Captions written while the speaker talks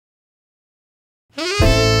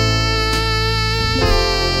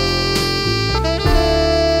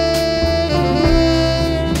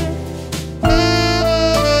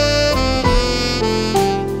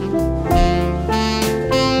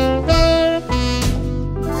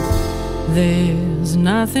There's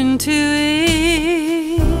nothing to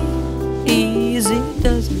it, easy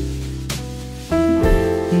does it?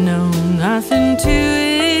 No, nothing to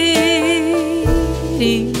it,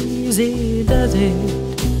 easy does it?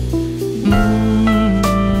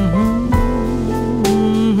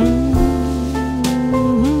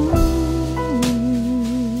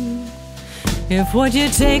 If what you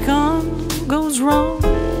take on goes wrong,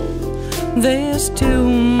 there's too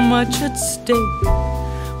much at stake.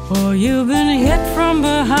 Or you've been hit from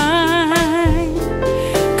behind,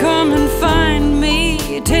 come and find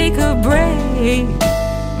me, take a break.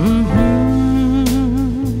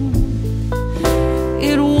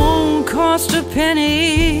 It won't cost a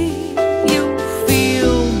penny, you'll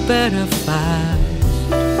feel better fast.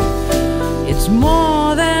 It's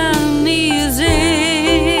more than easy,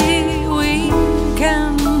 we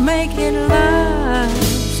can make it last.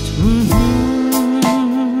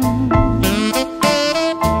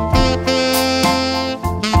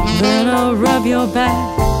 Then I'll rub your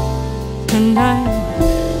back and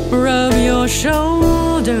I'll rub your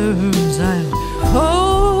shoulders. I'll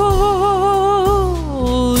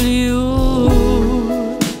hold you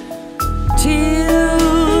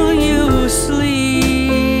till you sleep.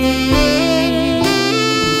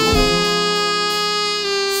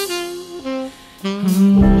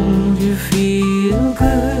 Won't you feel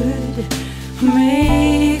good?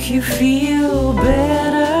 Make you feel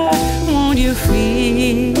better. Won't you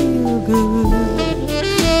feel good?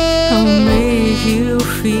 I'll make you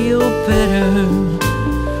feel better.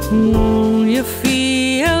 Won't you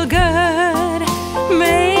feel good?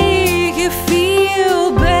 Make you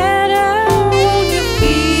feel better. Won't you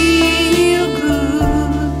feel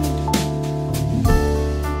good?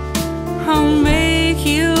 I'll make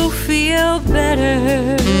you feel better.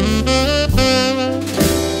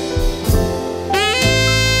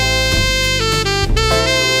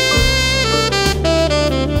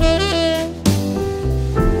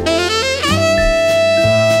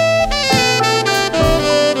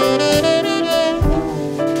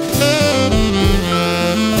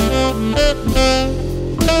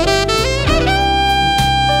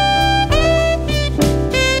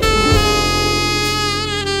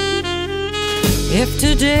 If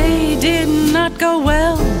today did not go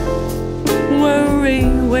well, worry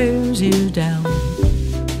wears you down.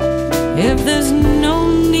 If there's no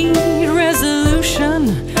neat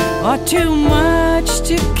resolution or too much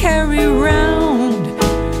to carry round,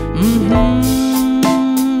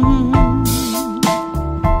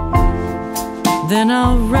 then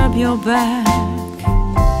I'll rub your back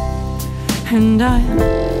and I'll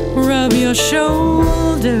rub your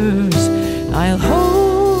shoulders. I'll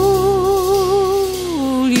hold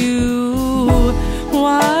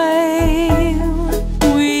while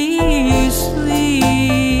we sleep.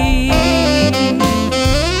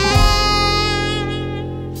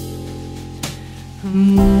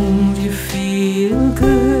 Won't you feel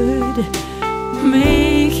good?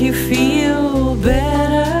 Make you feel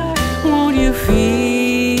better. Won't you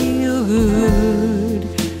feel good?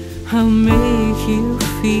 I'll make you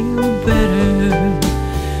feel better.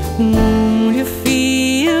 Won't you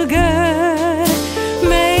feel good?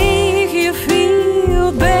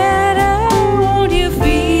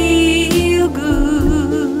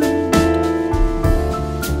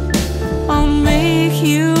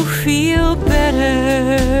 Feel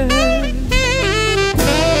better.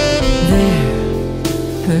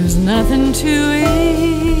 There's nothing to it.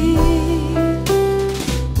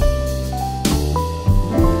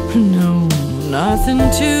 No, nothing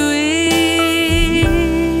to it.